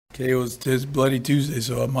Okay, it's Bloody Tuesday,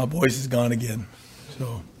 so my voice is gone again.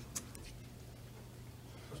 So,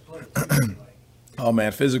 oh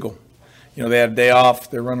man, physical. You know, they had a day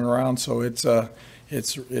off. They're running around, so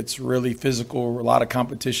it's really physical. A lot of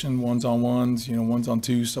competition, ones on ones, ones on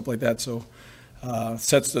twos, stuff like that. So,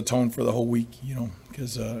 sets the tone for the whole week.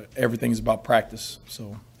 Because everything is about practice.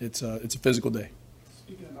 So it's a physical day.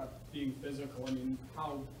 Speaking about being physical, I mean,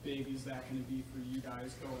 how big is that going to be for you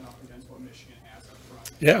guys going up against what Michigan has up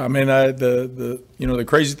front? Yeah, I mean, the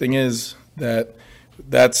crazy thing is that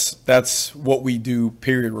that's what we do,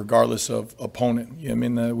 period, regardless of opponent. I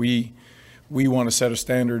mean, we want to set a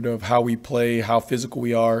standard of how we play, how physical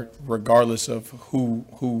we are, regardless of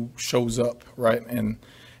who shows up, right? And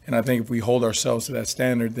I think if we hold ourselves to that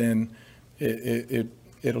standard, then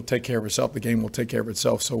it'll take care of itself. The game will take care of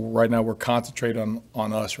itself. So right now we're concentrated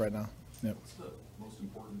on us right now. Yep. What's the most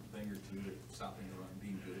important thing or two at stopping the run,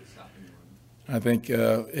 being good at stopping the run? I think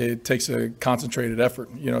it takes a concentrated effort.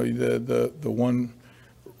 The one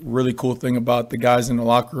really cool thing about the guys in the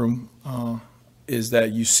locker room is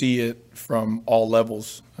that you see it from all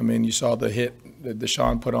levels. I mean, you saw the hit that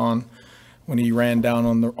Deshaun put on when he ran down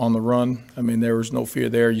on the run. I mean, there was no fear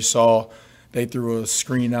there. You saw they threw a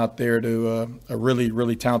screen out there to a really,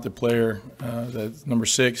 really talented player, that's number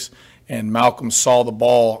 6, and Malcolm saw the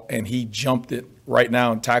ball and he jumped it right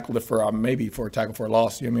now and tackled it for maybe for a tackle for a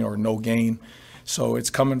loss, or no gain. So it's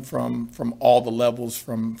coming from all the levels,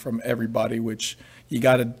 from everybody, which you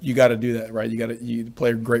got to do that, right? You play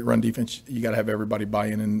a great run defense. You got to have everybody buy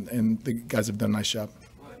in, and the guys have done a nice job.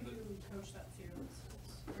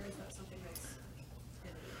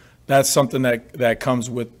 That's something that comes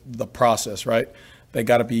with the process, right? They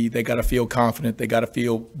got to feel confident. They got to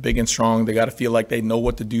feel big and strong. They got to feel like they know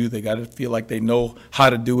what to do. They got to feel like they know how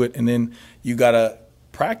to do it. And then you got to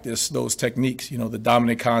practice those techniques, the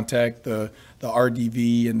dominant contact, the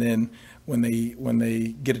RDV, and then when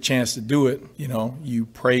they get a chance to do it, you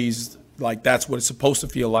praise like that's what it's supposed to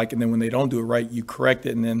feel like. And then when they don't do it right, you correct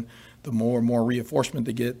it. And then the more and more reinforcement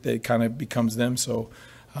they get, that kind of becomes them. So,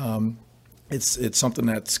 It's something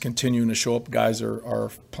that's continuing to show up. Guys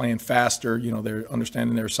are playing faster. They're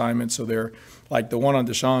understanding their assignments. So they're like the one on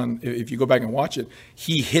Deshaun. If you go back and watch it,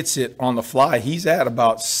 he hits it on the fly. He's at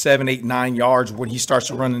about 7, 8, 9 yards when he starts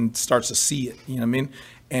to run and starts to see it. You know what I mean?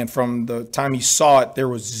 And from the time he saw it, there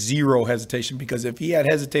was zero hesitation, because if he had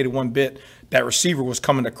hesitated one bit, that receiver was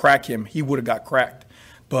coming to crack him. He would have got cracked.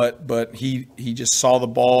 But he just saw the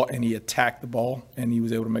ball and he attacked the ball and he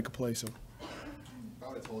was able to make a play. So. If I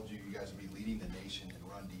would have told you guys would be leading the nation in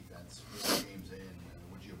run defense with games in,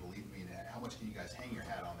 would you have believed me in that? How much can you guys hang your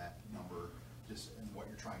hat on that number, just in what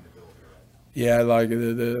you're trying to build here right now?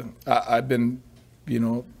 Yeah, I've been,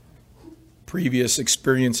 previous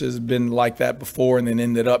experiences have been like that before, and then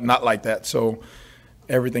ended up not like that. So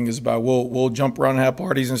everything is about we'll jump around and have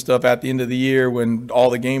parties and stuff at the end of the year when all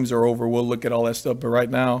the games are over. We'll look at all that stuff, but right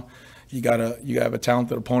now you have a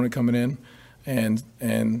talented opponent coming in, and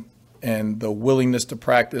the willingness to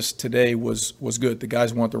practice today was good. The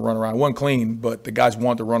guys want to run around. It wasn't clean, but the guys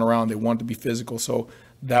want to run around. They want to be physical. So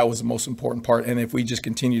that was the most important part. And if we just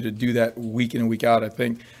continue to do that week in and week out, I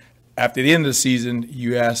think after the end of the season,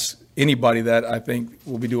 you ask anybody that, I think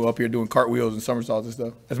we'll be up here doing cartwheels and somersaults and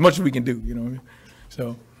stuff. As much as we can do, you know what I mean?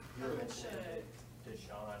 So. Deshaun,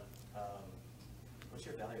 what's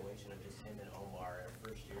your evaluation of just him and Omar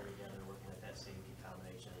first year together working at that safety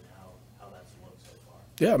combination, and how that's looked so far?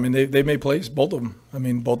 Yeah, I mean, they made plays, both of them. I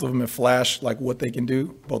mean, both of them have flashed like what they can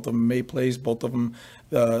do. Both of them made plays. Both of them,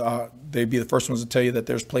 they'd be the first ones to tell you that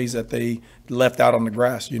there's plays that they left out on the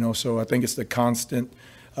grass, So I think it's the constant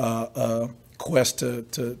quest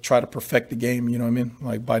to try to perfect the game. You know what I mean?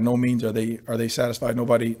 Like, by no means are they satisfied.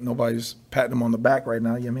 Nobody's patting them on the back right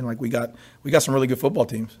now. You know what I mean? Like, we got some really good football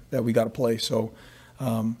teams that we got to play. So,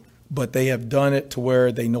 but they have done it to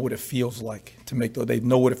where they know what it feels like to make. They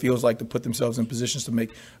know what it feels like to put themselves in positions to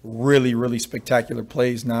make really, really spectacular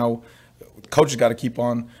plays. Now, coaches got to keep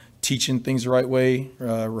on teaching things the right way,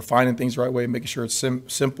 refining things the right way, making sure it's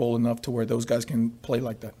simple enough to where those guys can play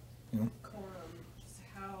like that.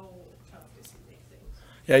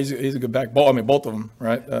 Yeah, he's a good back. I mean, both of them,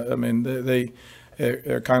 right? I mean,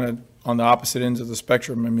 they're kind of on the opposite ends of the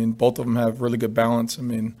spectrum. I mean, both of them have really good balance. I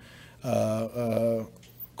mean,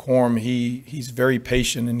 Corum, he's very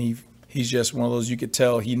patient, and he's just one of those, you could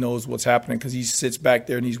tell he knows what's happening, because he sits back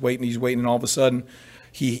there and he's waiting, and all of a sudden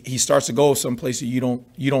he starts to go someplace that you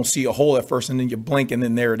don't see a hole at first, and then you blink and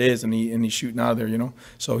then there it is, and he's shooting out of there,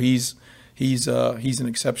 So he's an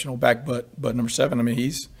exceptional back, but number 7, I mean,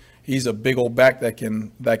 he's a big old back that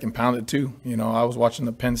can pound it too. I was watching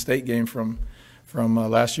the Penn State game from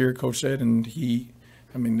last year, Coach said, and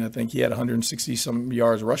I mean, I think he had 160 some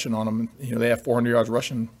yards rushing on him. You know, they had 400 yards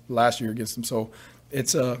rushing last year against him. So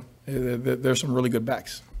it's there's some really good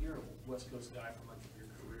backs. You're a West Coast guy for much of your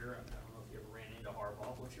career. I don't know if you ever ran into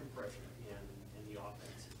Harbaugh. What's your impression of him and the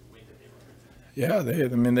offense, the way that they run it?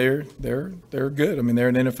 Yeah, I mean they're good. I mean they're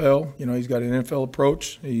an NFL. You know, he's got an NFL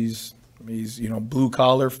approach. He's you know, blue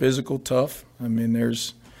collar, physical, tough. I mean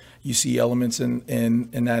you see elements in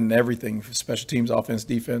that in everything, special teams, offense,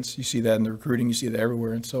 defense. You see that in the recruiting. You see that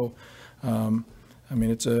everywhere. And so, I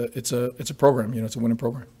mean it's a program. You know, it's a winning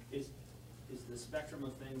program. Is the spectrum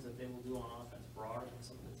of things that they will do on offense broader than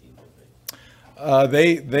some of the teams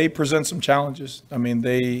that They present some challenges. I mean,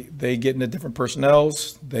 they get into different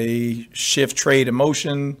personnels. They shift trade in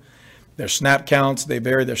motion. Their snap counts, they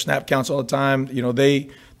vary their snap counts all the time. You know, they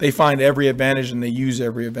find every advantage and they use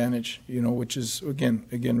every advantage. You know, which is again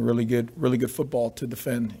really good football to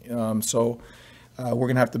defend. So we're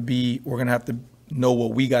gonna have to know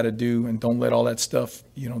what we got to do, and don't let all that stuff.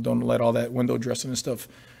 You know, don't let all that window dressing and stuff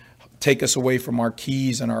take us away from our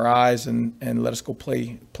keys and our eyes, and let us go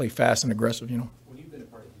play fast and aggressive. You know. When you've been a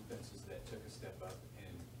part of defenses that took a step up in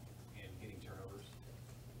getting turnovers,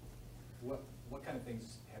 what kind of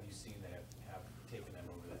things have you seen that have taken them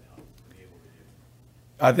over that hump to be able to do?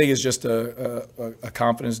 I think it's just a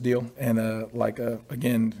confidence deal, and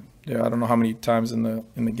again, I don't know how many times in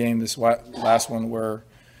the game this last one where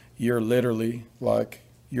you're literally like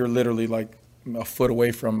a foot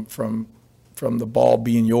away from the ball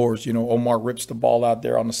being yours. You know, Omar rips the ball out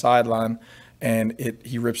there on the sideline, and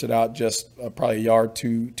he rips it out just probably a yard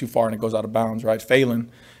too far, and it goes out of bounds. Right,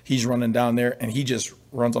 Phelan, he's running down there, and he just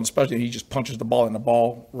runs on the special. He just punches the ball, and the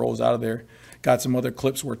ball rolls out of there. Got some other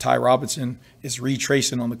clips where Ty Robinson is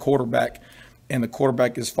retracing on the quarterback, and the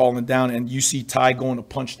quarterback is falling down, and you see Ty going to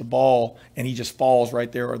punch the ball, and he just falls right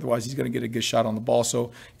there. Otherwise, he's going to get a good shot on the ball.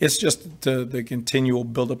 So it's just the continual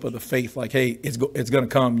buildup of the faith. Like, hey, it's going to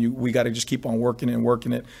come. We got to just keep on working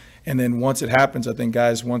it. And then once it happens, I think,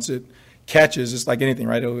 guys, once it catches, it's like anything,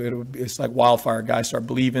 right? It's like wildfire. Guys start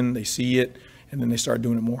believing, they see it, and then they start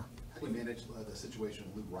doing it more. How do you manage the situation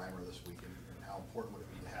with Luke Reimer this week, and how important would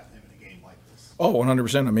it be to have him in a game like this? Oh,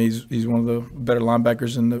 100%. I mean, he's one of the better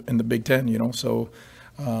linebackers in the Big Ten. You know, so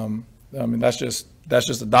I mean that's just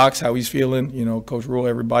the docs, how he's feeling. You know, Coach Rule,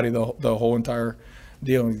 everybody, the whole entire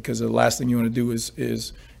deal. Because the last thing you want to do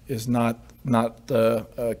is not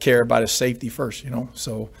care about his safety first. You know,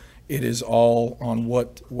 so it is all on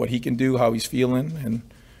what he can do, how he's feeling, and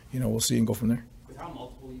you know, we'll see and go from there. With how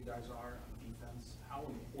multiple you guys are on defense, how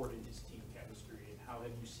important is team chemistry, and how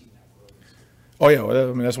have you seen that grow this year? Oh yeah, well,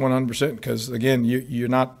 I mean that's 100%. Because again, you're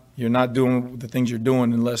not doing the things you're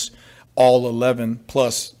doing unless all 11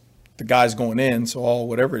 plus the guys going in, so all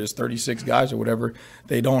whatever it is, 36 guys or whatever,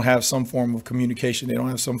 they don't have some form of communication. They don't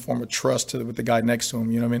have some form of trust with the guy next to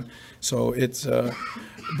them. You know what I mean? So it's,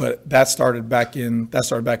 but that started back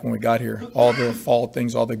when we got here. All the fall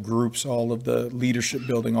things, all the groups, all of the leadership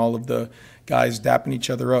building, all of the guys dapping each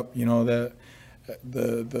other up. You know,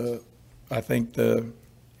 I think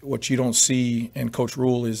what you don't see in Coach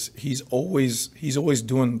Rule is he's always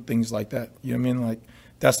doing things like that. You know what I mean? Like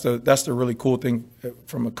that's the really cool thing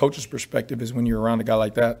from a coach's perspective is when you're around a guy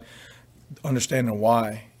like that, understanding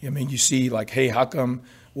why. I mean, you see like, hey, how come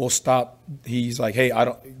we'll stop? He's like, hey, I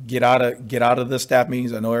don't get out of the staff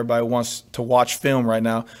meetings. I know everybody wants to watch film right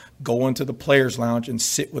now. Go into the players' lounge and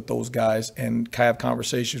sit with those guys and have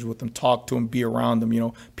conversations with them, talk to them, be around them. You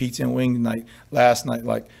know, pizza and wing night last night,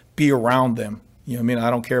 like be around them. You know what I mean?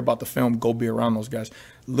 I don't care about the film. Go be around those guys.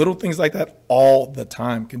 Little things like that all the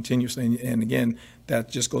time, continuously. And again, that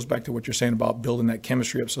just goes back to what you're saying about building that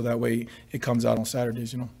chemistry up so that way it comes out on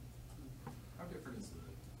Saturdays, you know. How different is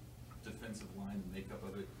the defensive line, the makeup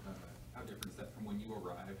of it? How different is that from when you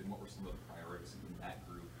arrived, and what were some of the priorities in that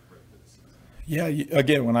group right for the season? Yeah,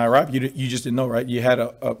 again, when I arrived, you just didn't know, right? You had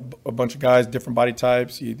a bunch of guys, different body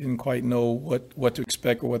types. You didn't quite know what to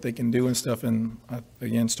expect or what they can do and stuff. And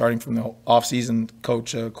again, starting from the off-season,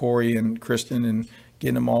 Coach Corey and Kristen and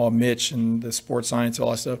getting them all, Mitch and the sports science, all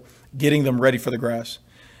that stuff, getting them ready for the grass.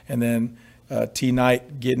 And then T.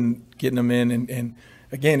 Knight getting them in. And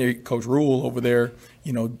again, Coach Rule over there,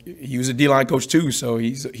 you know, he was a D-line coach too, so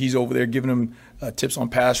he's over there giving them tips on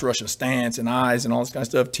pass rush and stance and eyes and all this kind of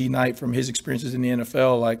stuff. T. Knight from his experiences in the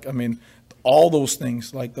NFL, like, I mean, all those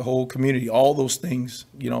things, like the whole community, all those things,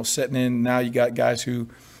 you know, setting in. Now you got guys who,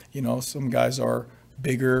 you know, some guys are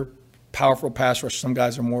bigger, powerful pass rush. Some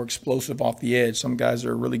guys are more explosive off the edge. Some guys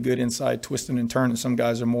are really good inside twisting and turning. Some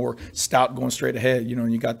guys are more stout going straight ahead, you know,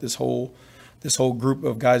 and you got this whole group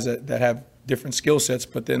of guys that have different skill sets,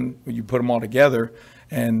 but then when you put them all together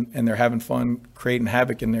and they're having fun creating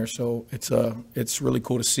havoc in there. So it's really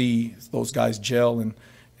cool to see those guys gel. And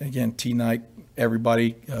again, T Knight,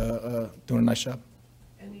 everybody doing a nice job.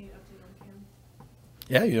 Any update on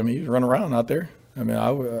Cam? Yeah, I mean, he's running around out there. I mean,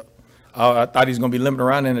 I thought he was going to be limping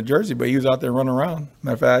around in a jersey, but he was out there running around.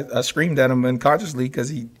 Matter of fact, I screamed at him unconsciously because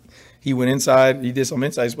he went inside. He did some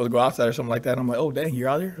inside. He's supposed to go outside or something like that. I'm like, oh, dang, you're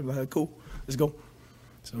out there? I'm like, cool, let's go.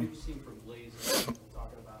 So. What have you seen from Blaze,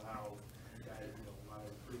 talking about how you guys, a lot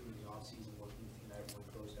of improvement in the offseason, working with T-Knight,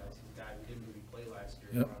 with those guys. He's a guy who didn't really play last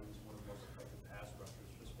year. Yep. He was one of the most effective pass rushers.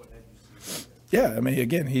 Just what have you seen? Yeah, I mean,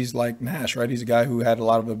 again, he's like Nash, right? He's a guy who has a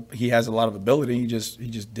lot of ability. He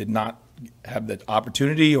just did not have the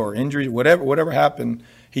opportunity or injury, whatever happened.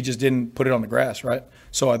 He just didn't put it on the grass, right?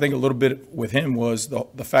 So I think a little bit with him was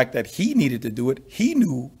the fact that he needed to do it. He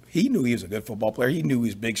knew he was a good football player. He knew he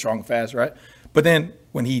was big, strong, fast, right? But then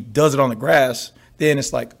when he does it on the grass, then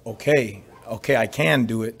it's like, okay, I can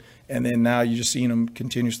do it. And then now you're just seeing him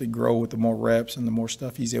continuously grow with the more reps and the more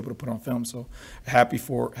stuff he's able to put on film. So happy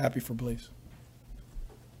for Blaze.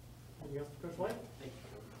 Anything else for Coach White?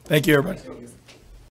 Thank you, everybody.